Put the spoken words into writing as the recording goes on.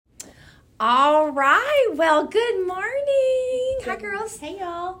All right. Well, good morning. Hi, girls. Hey,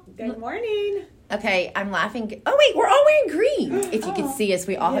 y'all. Good morning. Okay, I'm laughing. Oh, wait, we're all wearing green. If you could see us,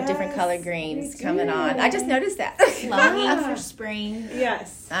 we all have different Yes, color greens we coming do. on. I just noticed that. Longing for spring.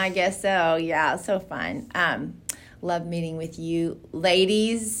 Yes. I guess so. Yeah, so fun. Love meeting with you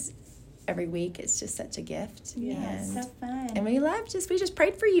ladies every week. It's just such a gift. Yes. And, So fun. and we just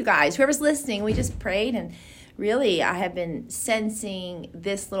prayed for you guys. Whoever's listening, we just prayed, and really I have been sensing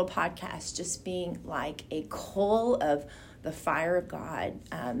this little podcast just being like a coal of the fire of God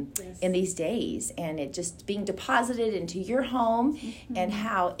in these days, and it just being deposited into your home, and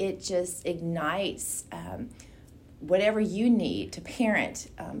how it just ignites whatever you need to parent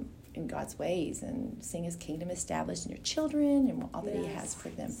in God's ways and seeing His kingdom established in your children and all that He has for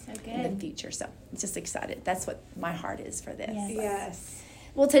them in the future. So I'm just excited. That's what my heart is for this. Yes.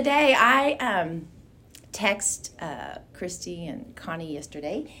 Well, today I text Christy and Connie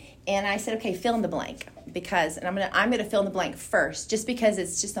yesterday, and I said, okay, fill in the blank, because, and I'm gonna fill in the blank first, just because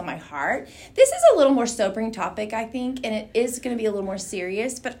it's just on my heart. This is a little more sobering topic, I think, and it is going to be a little more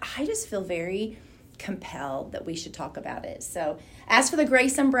serious, but I just feel very compelled that we should talk about it. So as for the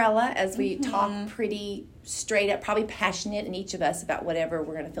grace umbrella, as we talk pretty straight up, probably passionate in each of us about whatever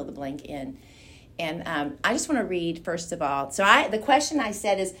we're going to fill the blank in. And I just want to read, first of all. So the question I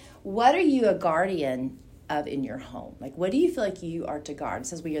said is, what are you a guardian of in your home? Like, what do you feel like you are to guard? It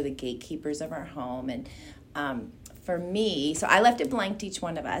says we are the gatekeepers of our home. And for me, so I left it blank to each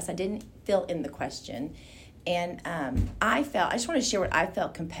one of us. I didn't fill in the question. And I just want to share what I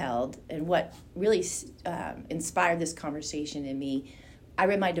felt compelled and what really inspired this conversation in me. I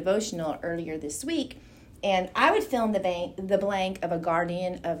read my devotional earlier this week, and I would fill in the blank of a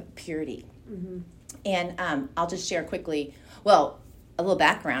guardian of purity. Mm-hmm. And I'll just share quickly, well, a little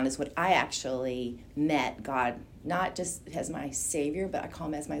background is what I actually met God, not just as my Savior, but I call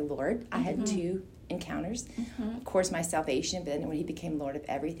Him as my Lord. I had two encounters. Of course, my salvation, but then when He became Lord of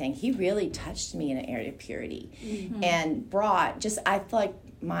everything, He really touched me in an area of purity and brought I feel like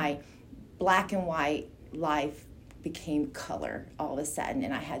my black and white life became color all of a sudden,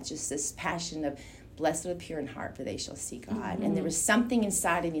 and I had just this passion of blessed are the pure in heart, for they shall see God. And there was something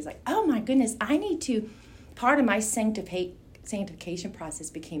inside of me, it's like, oh my goodness, I need to, part of my sanctification process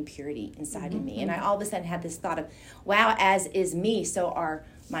became purity inside of me. And I all of a sudden had this thought of, wow, as is me, so are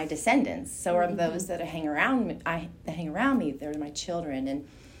my descendants, so are those that hang around me, they're my children. And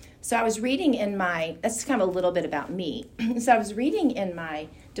so I was reading that's kind of a little bit about me. So I was reading in my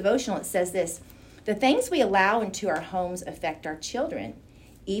devotional, it says this: the things we allow into our homes affect our children,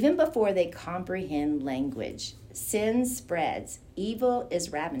 even before they comprehend language. Sin spreads, evil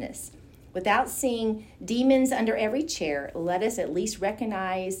is ravenous. Without seeing demons under every chair, let us at least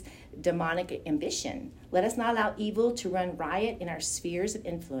recognize demonic ambition. Let us not allow evil to run riot in our spheres of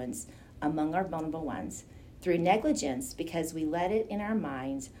influence among our vulnerable ones through negligence, because we let it in our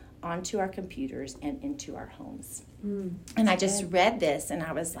minds, onto our computers, and into our homes. And I just read this, and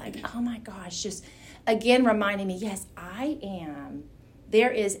I was like, oh my gosh, just again reminding me, yes, I am.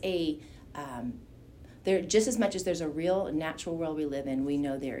 There is there, just as much as there's a real natural world we live in, we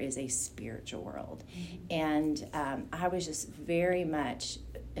know there is a spiritual world. And I was just very much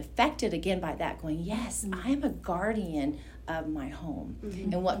affected again by that, going, yes, I am a guardian of my home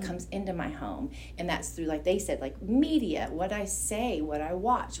and what comes into my home. And that's through, like they said, like media, what I say, what I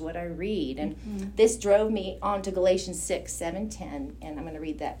watch, what I read. And this drove me on to Galatians 6:7-10, and I'm going to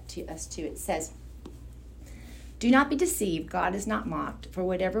read that to us too. It says, do not be deceived, God is not mocked, for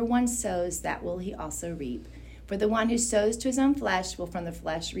whatever one sows, that will he also reap. For the one who sows to his own flesh will from the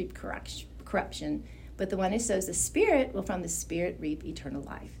flesh reap corruption, but the one who sows the Spirit will from the Spirit reap eternal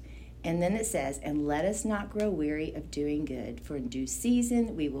life. And then it says, and let us not grow weary of doing good, for in due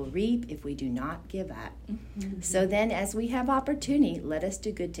season we will reap if we do not give up. So then, as we have opportunity, let us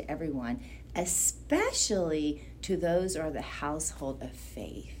do good to everyone, especially to those who are the household of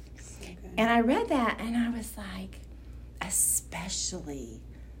faith. And I read that, and I was like, especially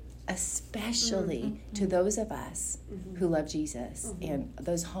to those of us who love Jesus and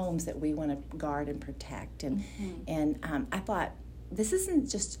those homes that we want to guard and protect. And I thought, this isn't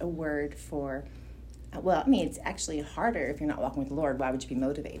just a word for, well, I mean, it's actually harder if you're not walking with the Lord. Why would you be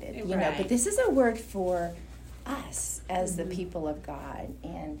motivated? You know, but this is a word for us as the people of God.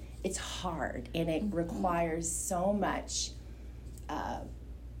 And it's hard, and it requires so much.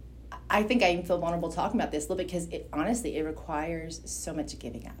 I think I even feel vulnerable talking about this a little bit, because honestly, it requires so much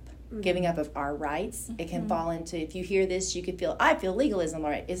giving up. Giving up of our rights. It can fall into, if you hear this, you could feel, I feel legalism.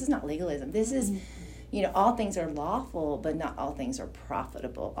 All right, this is not legalism. This is all things are lawful, but not all things are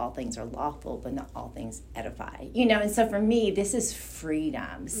profitable. All things are lawful, but not all things edify. And so for me, this is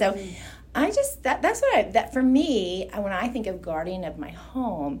freedom. So I just, that for me, when I think of guardian of my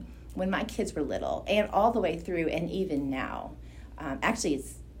home, when my kids were little and all the way through and even now, actually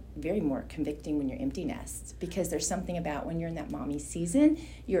it's very more convicting when you're empty nest, because there's something about when you're in that mommy season,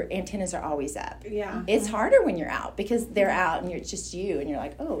 your antennas are always up. Yeah. It's harder when you're out because they're out and it's just you and you're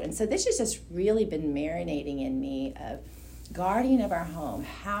like, oh. And so this has just really been marinating in me of guardian of our home.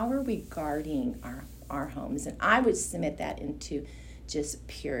 How are we guarding our homes? And I would submit that into just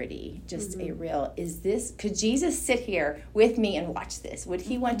purity, just a real, could Jesus sit here with me and watch this? Would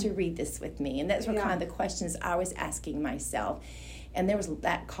he want to read this with me? And that's what kind of the questions I was asking myself. And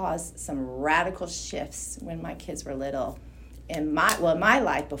that caused some radical shifts when my kids were little in my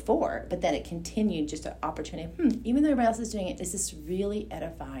life before, but then it continued, just an opportunity. Even though everybody else is doing it, is this really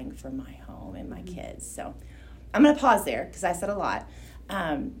edifying for my home and my kids? So I'm going to pause there because I said a lot.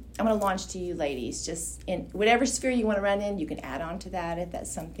 I'm going to launch to you ladies. Just in whatever sphere you want to run in, you can add on to that if that's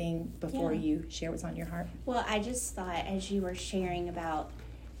something before you share what's on your heart. Well, I just thought as you were sharing about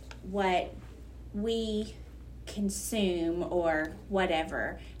what we consume or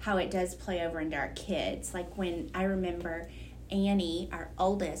whatever, how it does play over into our kids. Like when I remember Annie, our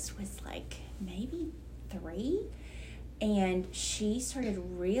oldest, was like maybe 3, and she started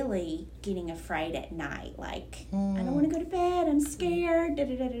really getting afraid at night. Like, I don't want to go to bed, I'm scared,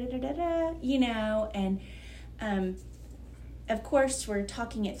 and of course we're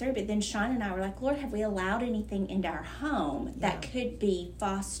talking it through, but then Sean and I were like, Lord, have we allowed anything into our home that could be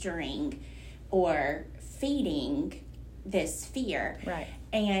fostering or feeding this fear? Right.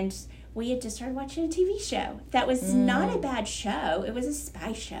 And we had just started watching a TV show that was not a bad show. It was a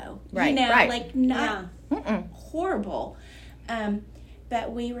spy show. Right. Like not horrible.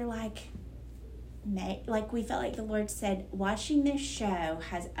 But we were like we felt like the Lord said, watching this show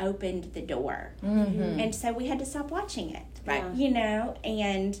has opened the door. And so we had to stop watching it. Right.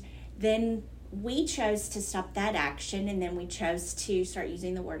 And then we chose to stop that action, and then we chose to start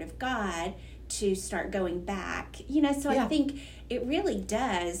using the Word of God to start going back. So I think it really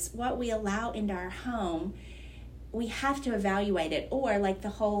does, what we allow into our home, we have to evaluate it. Or like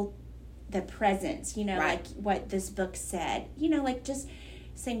the presence, like what this book said, like just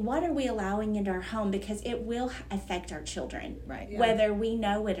saying, what are we allowing into our home? Because it will affect our children, whether we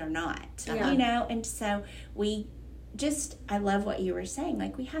know it or not, and so I love what you were saying.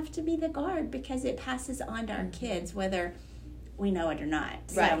 Like, we have to be the guard because it passes on to our kids, whether we know it or not.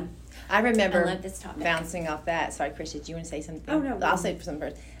 So, I remember I love this topic. Bouncing off that. Sorry, Christy, do you want to say something? Oh, no. I'll say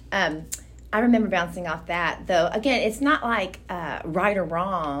something first. I remember bouncing off that, though. Again, it's not like right or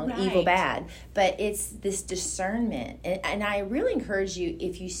wrong, evil, bad, but it's this discernment. And I really encourage you,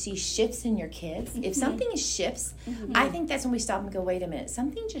 if you see shifts in your kids, if something shifts, I think that's when we stop and go, wait a minute,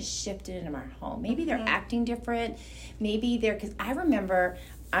 something just shifted in our home. Maybe they're acting different. Maybe because I remember,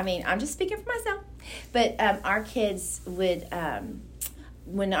 I'm just speaking for myself, but our kids would...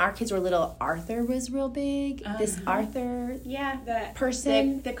 when our kids were little, Arthur was real big. This Arthur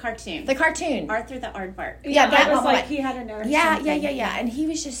person. The cartoon. The cartoon. Arthur the Aardvark. Yeah, that was like he had a nurse. Yeah. And he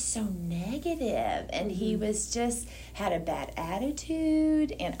was just so negative, and he was just had a bad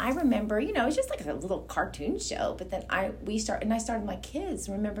attitude. And I remember, it was just like a little cartoon show. But then I started my kids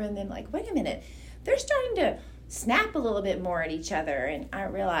remembering them like, wait a minute, they're starting to snap a little bit more at each other, and I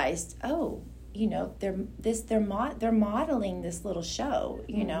realized, they're modeling this little show,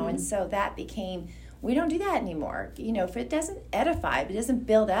 and so that became, we don't do that anymore. If it doesn't edify, if it doesn't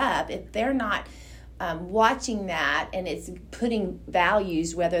build up, if they're not watching that and it's putting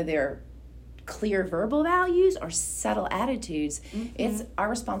values, whether they're clear verbal values or subtle attitudes, it's our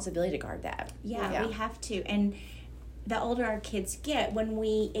responsibility to guard that. Yeah, we have to. And the older our kids get, when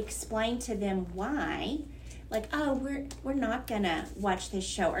we explain to them why, like, oh, we're not gonna watch this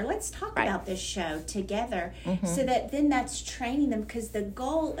show, or let's talk about this show together, so that then that's training them, because the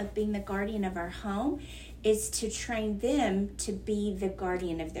goal of being the guardian of our home is to train them to be the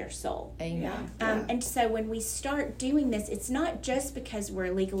guardian of their soul. Amen. And so when we start doing this, it's not just because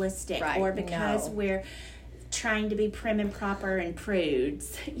we're legalistic or because we're trying to be prim and proper and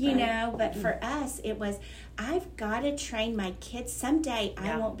prudes, but for us it was, I've got to train my kids. Someday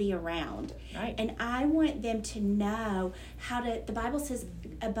I won't be around. Right. And I want them to know how to, the Bible says,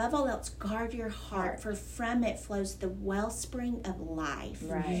 above all else, guard your heart, for from it flows the wellspring of life.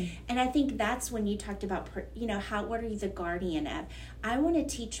 Right. And I think that's when you talked about, what are you the guardian of? I want to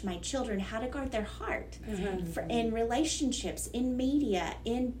teach my children how to guard their heart in relationships, in media,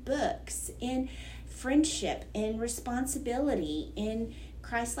 in books, in friendship, in responsibility, in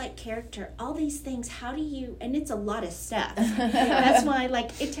Christ-like character, all these things. How do you, and it's a lot of stuff. That's why,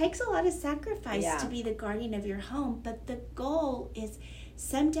 like, it takes a lot of sacrifice to be the guardian of your home. But the goal is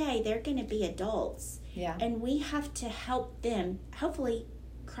someday they're going to be adults. Yeah. And we have to help them, hopefully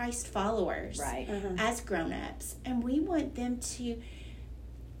Christ followers, as grown-ups. And we want them to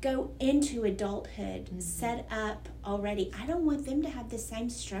go into adulthood set up already. I don't want them to have the same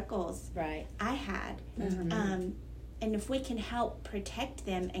struggles I had. And if we can help protect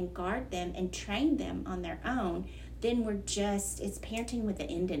them and guard them and train them on their own, then it's parenting with the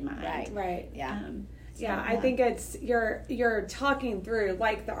end in mind. Right. Yeah. I think it's you're talking through,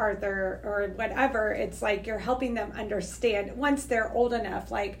 like the Arthur or whatever. It's like you're helping them understand once they're old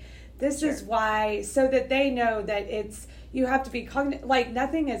enough, like this is why, so that they know that you have to be like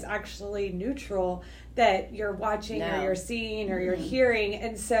nothing is actually neutral that you're watching or you're seeing or you're hearing.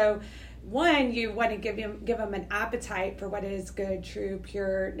 And so one, you want to give them an appetite for what is good, true,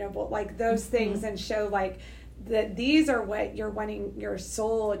 pure, noble, like those things, and show like that these are what you're wanting your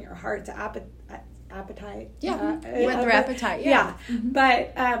soul and your heart to appetite. With their appetite.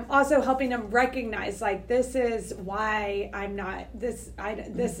 But also helping them recognize like this is why I'm not this.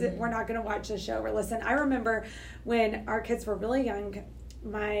 We're not going to watch the show or listen. I remember when our kids were really young,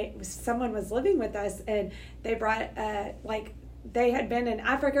 someone was living with us and they brought they had been in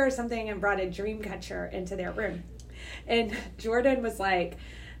Africa or something and brought a dream catcher into their room. And Jordan was like,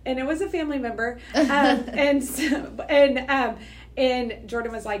 and it was a family member. And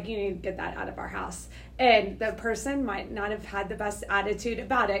Jordan was like, you need to get that out of our house. And the person might not have had the best attitude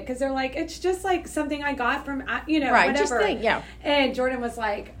about it because they're like, it's just like something I got from, whatever. Just think, And Jordan was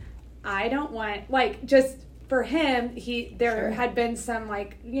like, I don't want, like, just for him, there had been some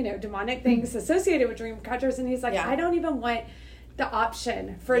like, demonic things associated with dream catchers. And he's like, I don't even want the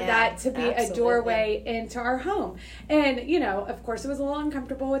option for that to be a doorway into our home. And, of course it was a little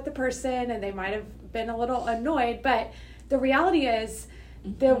uncomfortable with the person and they might have been a little annoyed, but the reality is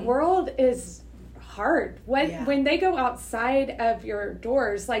the world is hard when they go outside of your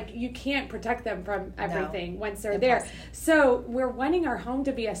doors. Like you can't protect them from everything once they're there. So we're wanting our home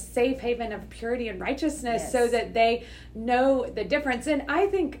to be a safe haven of purity and righteousness so that they know the difference. And I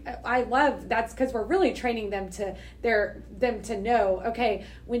think I love that's because we're really training them to know, okay,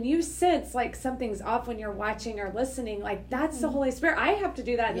 when you sense like something's off when you're watching or listening, like that's the Holy Spirit. I have to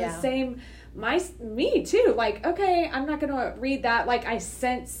do that in the same me too. Like, okay, I'm not going to read that. Like I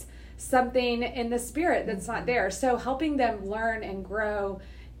sense something in the spirit that's not there. So helping them learn and grow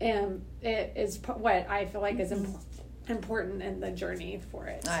it is what I feel like is important in the journey for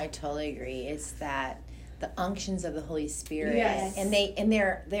it. I totally agree. It's that the unctions of the Holy Spirit, and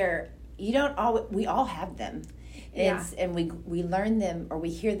they're we all have them. And we learn them or we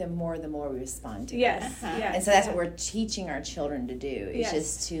hear them more the more we respond to them. And so that's what we're teaching our children to do. Is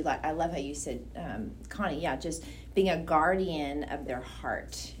just to, like, I love how you said, Connie, just being a guardian of their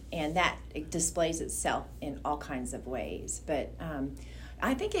heart. And that it displays itself in all kinds of ways. But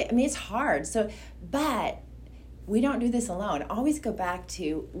I think it's hard. But we don't do this alone. I always go back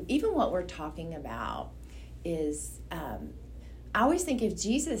to even what we're talking about is I always think if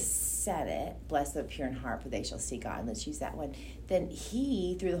Jesus said it, blessed the pure in heart, for they shall see God, let's use that one, then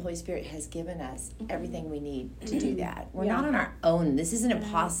he, through the Holy Spirit, has given us everything we need to do that. We're not on our own. This isn't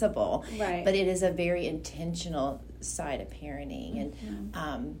impossible, but it is a very intentional side of parenting.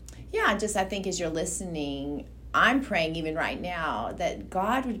 And I think as you're listening, I'm praying even right now that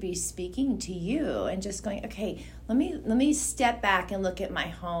God would be speaking to you and just going, okay, let me step back and look at my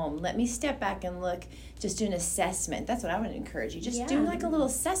home. Let me step back and just do an assessment. That's what I would encourage you. Just do like a little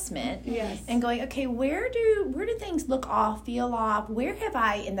assessment and going, okay, where do things look off, feel off? Where have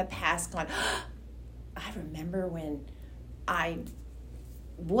I in the past gone, I remember when I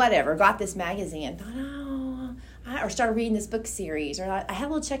got this magazine and thought, or started reading this book series, or I had a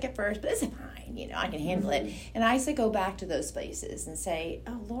little check at first, but it's fine, I can handle it. And I used to go back to those places and say,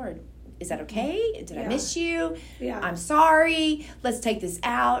 oh, Lord, is that okay? Did I miss you? I'm sorry. Let's take this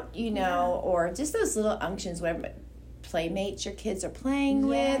out, or just those little unctions, whatever playmates your kids are playing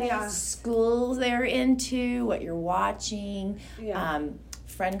with, schools they're into, what you're watching,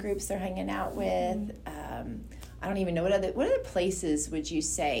 friend groups they're hanging out with. I don't even know what other places would you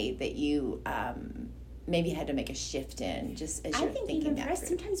say that you maybe had to make a shift in, just as you're thinking that through? I think even for us,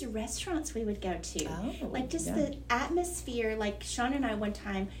 sometimes restaurants we would go to. The atmosphere. Like Sean and I, one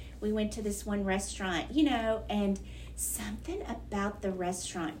time, we went to this one restaurant, and something about the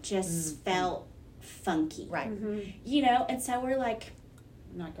restaurant just felt funky. Right. And so we're like,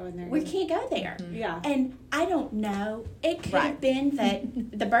 not going there. We can't go there. Mm-hmm. Yeah. And I don't know. It could Right. have been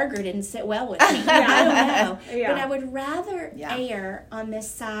that the burger didn't sit well with me. I don't know. Yeah. But I would rather err on the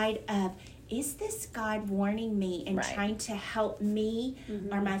side of, is this God warning me and trying to help me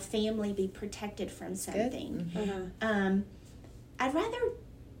or my family be protected from something? I'd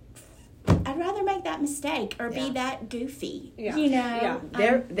rather make that mistake or be that goofy. Yeah. You know?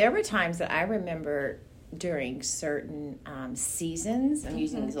 Yeah. There were times that I remember during certain seasons, I'm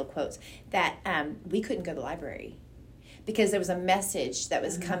using these little quotes, that we couldn't go to the library because there was a message that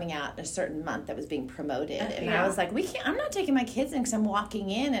was coming out in a certain month that was being promoted. And I was like, I'm not taking my kids in because I'm walking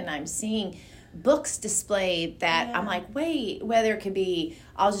in and I'm seeing books displayed that I'm like, wait, whether it could be,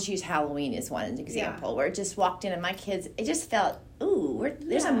 I'll just use Halloween as one example, where it just walked in and my kids, it just felt,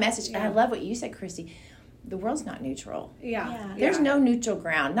 there's a message. And I love what you said, Christy. The world's not neutral. There's no neutral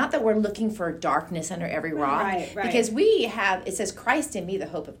ground. Not that we're looking for darkness under every rock. Right. Because we have, it says, Christ in me, the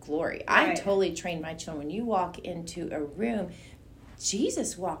hope of glory. I totally train my children. When you walk into a room,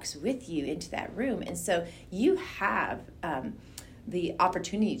 Jesus walks with you into that room. And so you have the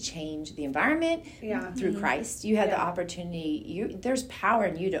opportunity to change the environment through Christ. You have the opportunity, there's power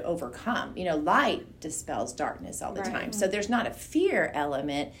in you to overcome. You know, light dispels darkness all the time. So there's not a fear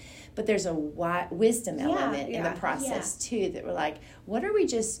element, but there's a wisdom element in the process too, that we're like, what are we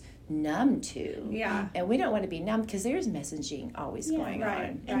just numb to? Yeah. And we don't want to be numb because there's messaging always going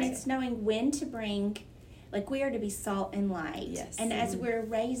on. And it's knowing when to bring, like, we are to be salt and light. Yes. And as we're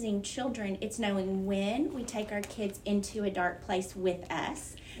raising children, it's knowing when we take our kids into a dark place with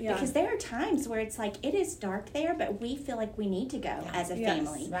us. Yeah. Because there are times where it's like, it is dark there, but we feel like we need to go as a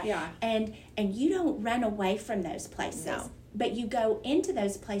family. Right. Yeah. And you don't run away from those places. No. But you go into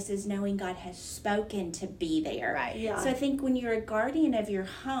those places knowing God has spoken to be there. Right. Yeah. So I think when you're a guardian of your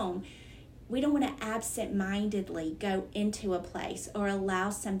home, we don't want to absent-mindedly go into a place or allow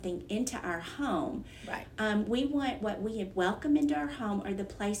something into our home. Right. We want what we have welcomed into our home or the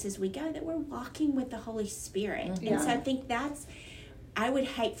places we go that we're walking with the Holy Spirit. And so I think I would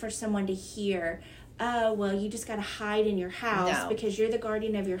hate for someone to hear, oh, well, you just got to hide in your house because you're the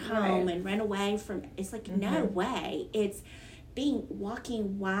guardian of your home and run away from. It's like, no way. It's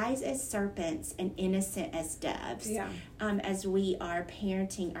walking wise as serpents and innocent as doves. As we are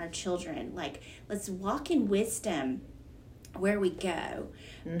parenting our children, like, let's walk in wisdom where we go.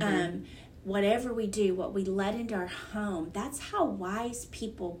 Whatever we do, what we let into our home, that's how wise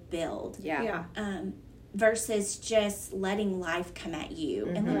people build. Versus just letting life come at you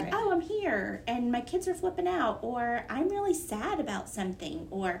and like, oh, I'm here and my kids are flipping out, or I'm really sad about something,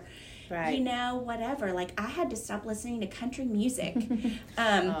 or you know, whatever. Like, I had to stop listening to country music.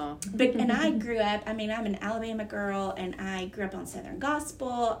 But and I grew up, I mean, I'm an Alabama girl and I grew up on Southern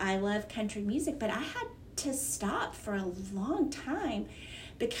gospel. I love country music, but I had to stop for a long time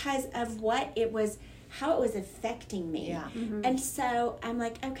because of how it was affecting me. And so I'm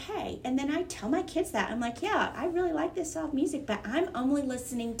like, okay. And then I tell my kids that. I'm like, yeah, I really like this soft music, but I'm only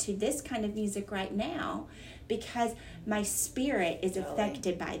listening to this kind of music right now because my spirit is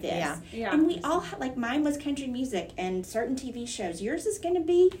affected by this. And we all have, like, mine was country music and certain TV shows. Yours is going to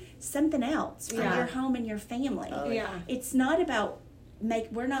be something else for your home and your family. It's not about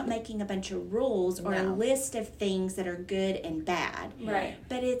we're not making a bunch of rules or a list of things that are good and bad.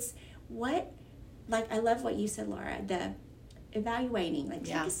 But it's like, I love what you said, Laura, the evaluating, like,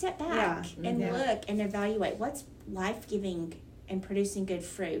 take a step back and look and evaluate what's life-giving and producing good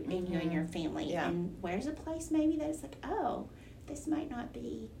fruit in you and your family. And where's a place maybe that's like, oh, this might not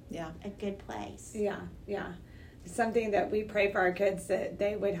be a good place. Something that we pray for our kids, that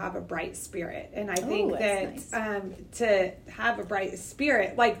they would have a bright spirit. And I think that to have a bright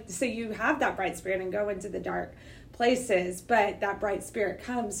spirit, like, so you have that bright spirit and go into the dark places, but that bright spirit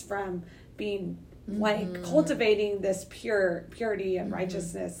comes from being like cultivating this purity and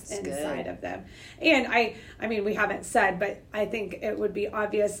righteousness inside of them. And I mean, we haven't said, but I think it would be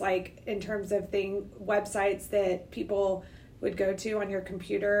obvious, like, in terms of websites that people would go to on your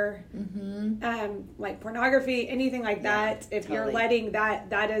computer, like pornography, anything like that. If you're letting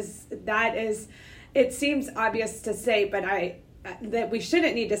that is, it seems obvious to say, but that we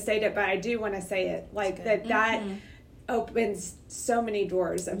shouldn't need to state it, but I do want to say it, like, that opens so many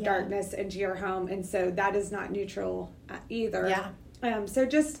doors of darkness into your home, and so that is not neutral either. So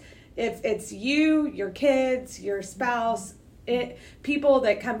just, if it's you, your kids, your spouse, people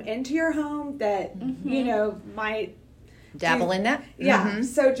that come into your home that you know might dabble in that.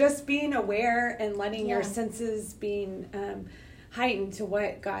 So just being aware and letting your senses being heightened to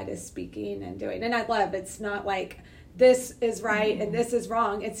what God is speaking and doing. And I love, it's not like this is right and this is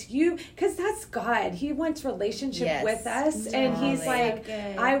wrong. It's you, because that's God. He wants relationship with us. Totally. And he's like,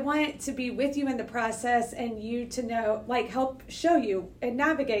 I want to be with you in the process and you to know, like, help show you and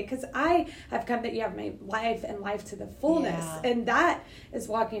navigate, because I have come that you have my life and life to the fullness. And that is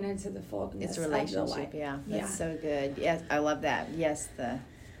walking into the fullness. It's a relationship. Yeah. That's so good. Yes. I love that. Yes.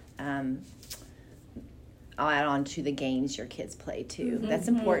 I'll add on to the games your kids play too. Mm-hmm. That's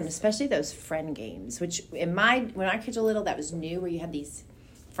important, especially those friend games, which when our kids were little, that was new, where you had these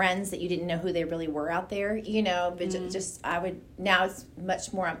friends that you didn't know who they really were out there, but now it's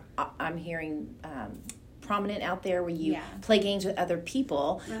much more, I'm hearing prominent out there, where you play games with other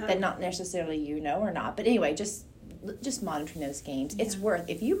people that not necessarily you know or not. But anyway, just monitoring those games. It's worth,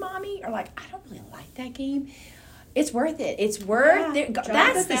 if you mommy are like, I don't really like that game, it's worth it. It's worth it.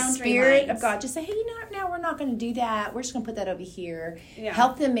 That's the spirit of God. Just say, hey, now we're not going to do that. We're just going to put that over here. Yeah.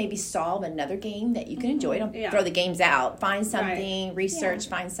 Help them maybe solve another game that you can enjoy. Don't throw the games out. Find something, research,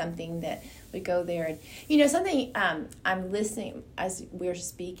 find something that would go there. And, something I'm listening as we're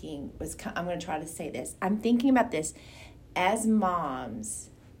speaking I'm going to try to say this. I'm thinking about this. As moms,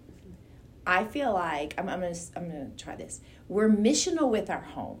 I feel like, I'm going to try this. We're missional with our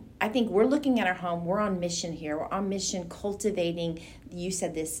home. I think we're looking at our home. We're on mission here. We're on mission cultivating, you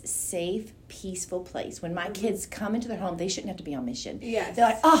said this, safe, peaceful place. When my kids come into their home, they shouldn't have to be on mission. Yes.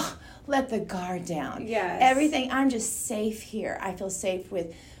 They're like, let the guard down. Yes. Everything, I'm just safe here. I feel safe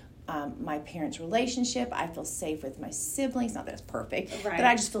with my parents' relationship. I feel safe with my siblings. Not that it's perfect, but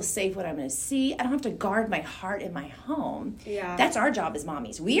I just feel safe what I'm going to see. I don't have to guard my heart in my home. Yeah, that's our job as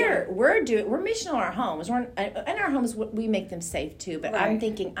mommies. We're missional in our homes. In our homes, we make them safe too. But I'm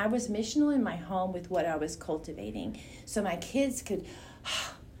thinking I was missional in my home with what I was cultivating, so my kids could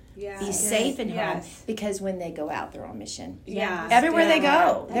be safe in home, because when they go out, they're on mission. Yeah, everywhere they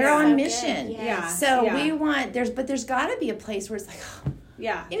go, they're on mission. Yeah, so we want there's got to be a place where it's like.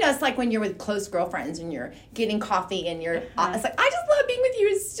 Yeah. It's like when you're with close girlfriends and you're getting coffee and you're, it's like, I just love being with you.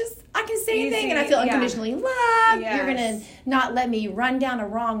 It's just, I can say anything and I feel unconditionally loved. Yes. You're going to not let me run down a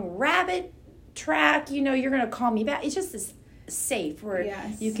wrong rabbit track. You're going to call me back. It's just this safe where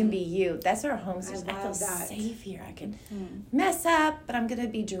you can be you. That's our home. So I feel safe here. I can mess up, but I'm going to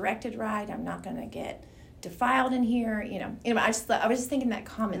be directed right. I'm not going to get defiled in here. I was just thinking that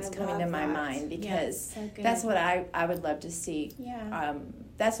comment's coming to my mind, because that's what I would love to see. Yeah.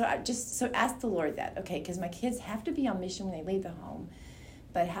 That's what so ask the Lord that, okay, because my kids have to be on mission when they leave the home,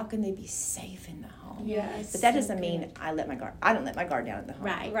 but how can they be safe in the home? Yes. But that doesn't mean I don't let my guard down in the home.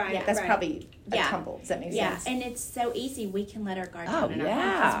 Right. Yeah. That's probably a tumble. Does that make sense? And it's so easy. We can let our guard down in our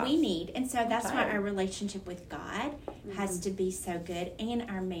home because we need. And so that's why our relationship with God has to be so good, and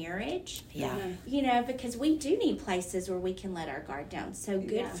our marriage. Yeah. Because we do need places where we can let our guard down. So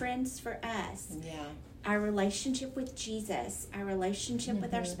good friends for us. Yeah. Our relationship with Jesus, our relationship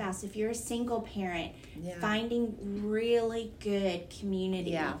with our spouse. If you're a single parent, finding really good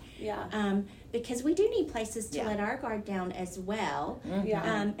community. Yeah. Yeah. Because we do need places to let our guard down as well. Mm-hmm.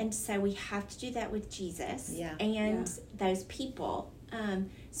 Yeah. And so we have to do that with Jesus and those people,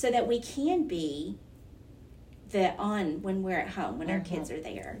 so that we can be when we're at home, when our kids are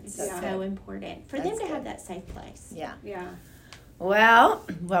there. It's so important for them to have that safe place. Yeah. Yeah. Well,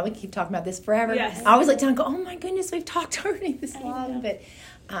 we keep talking about this forever. Yes. I always look down and go, oh my goodness, we've talked already this long. But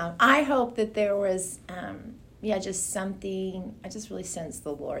I hope that there was, just something. I just really sensed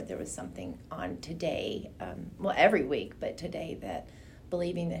the Lord. There was something on today, every week, but today, that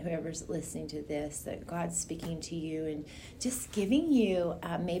believing that whoever's listening to this, that God's speaking to you and just giving you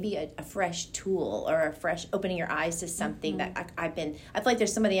maybe a fresh tool, or a fresh opening your eyes to something that I feel like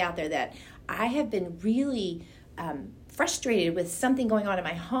there's somebody out there that I have been really frustrated with something going on in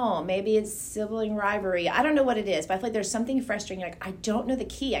my home. Maybe it's sibling rivalry. I don't know what it is, but I feel like there's something frustrating. Like, I don't know the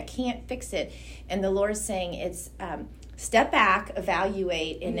key. I can't fix it. And the Lord's saying it's step back,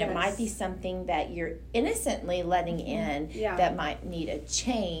 evaluate, and there might be something that you're innocently letting in that might need a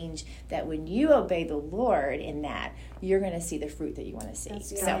change, that when you obey the Lord in that, you're going to see the fruit that you want to see.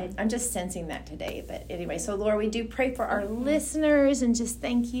 So I'm just sensing that today. But anyway, so Lord, we do pray for our listeners, and just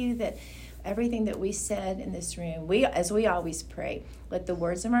thank you that everything that we said in this room, as we always pray, let the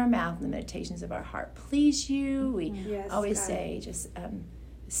words of our mouth and the meditations of our heart please you. We always say, just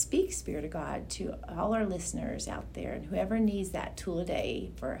speak, Spirit of God, to all our listeners out there, and whoever needs that tool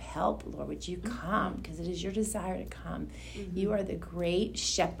today for help, Lord, would you come, because it is your desire to come. You are the great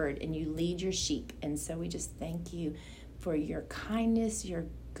shepherd, and you lead your sheep. And so we just thank you for your kindness, your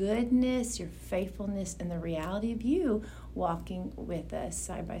goodness, your faithfulness, and the reality of you walking with us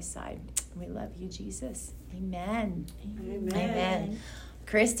side by side. We love you, Jesus. Amen. Amen. Amen.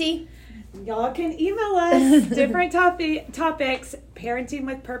 Christy? Y'all can email us different topics,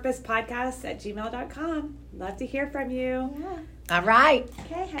 parentingwithpurposepodcast@gmail.com. Love to hear from you. Yeah. All right.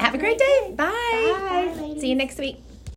 Okay. Have a great day. Bye. Bye. See you next week.